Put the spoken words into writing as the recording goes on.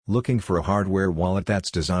Looking for a hardware wallet that's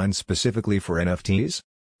designed specifically for NFTs?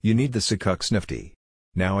 You need the Sikux Nifty.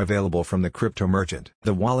 Now available from the Crypto Merchant.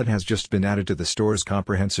 The wallet has just been added to the store's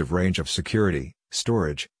comprehensive range of security,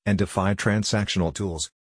 storage, and DeFi transactional tools.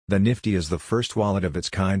 The Nifty is the first wallet of its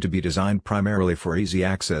kind to be designed primarily for easy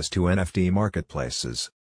access to NFT marketplaces.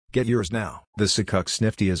 Get yours now. The Sikux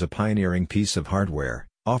Nifty is a pioneering piece of hardware,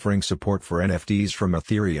 offering support for NFTs from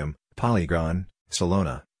Ethereum, Polygon,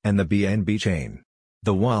 Solana, and the BNB chain.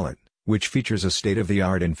 The wallet, which features a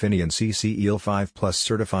state-of-the-art Infineon CCEL5 Plus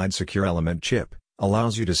certified secure element chip,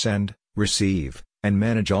 allows you to send, receive, and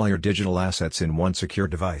manage all your digital assets in one secure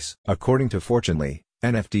device. According to Fortunely,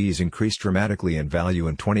 NFTs increased dramatically in value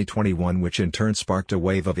in 2021, which in turn sparked a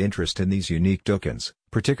wave of interest in these unique tokens,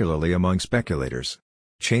 particularly among speculators.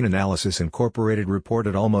 Chainalysis Incorporated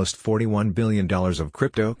reported almost $41 billion of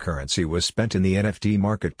cryptocurrency was spent in the NFT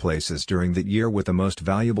marketplaces during that year, with the most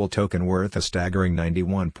valuable token worth a staggering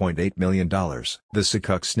 $91.8 million. The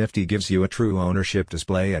Sikux Nifty gives you a true ownership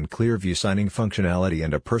display and clear view signing functionality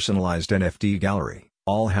and a personalized NFT gallery,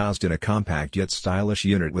 all housed in a compact yet stylish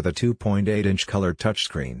unit with a 2.8-inch color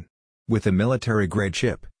touchscreen. With a military-grade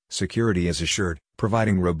chip, security is assured,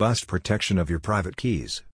 providing robust protection of your private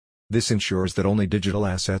keys. This ensures that only digital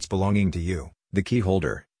assets belonging to you, the key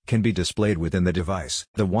holder, can be displayed within the device.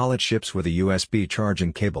 The wallet ships with a USB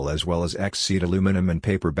charging cable as well as X-Seed aluminum and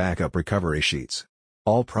paper backup recovery sheets.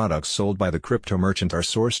 All products sold by the Crypto Merchant are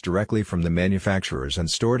sourced directly from the manufacturers and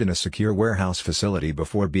stored in a secure warehouse facility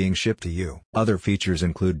before being shipped to you. Other features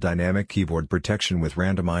include dynamic keyboard protection with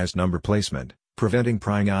randomized number placement, preventing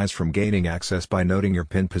prying eyes from gaining access by noting your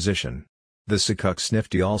PIN position. The Sikux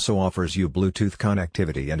Nifty also offers you Bluetooth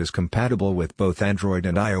connectivity and is compatible with both Android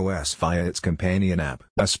and iOS via its companion app.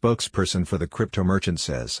 A spokesperson for the Crypto Merchant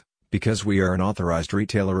says, "Because we are an authorized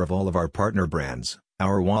retailer of all of our partner brands,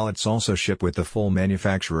 our wallets also ship with the full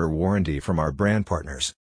manufacturer warranty from our brand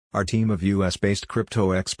partners. Our team of US-based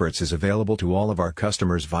crypto experts is available to all of our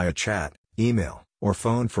customers via chat, email, or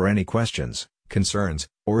phone for any questions, concerns,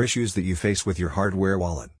 or issues that you face with your hardware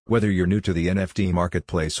wallet." Whether you're new to the NFT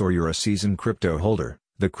marketplace or you're a seasoned crypto holder,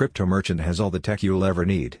 the Crypto Merchant has all the tech you'll ever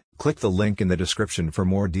need. Click the link in the description for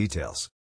more details.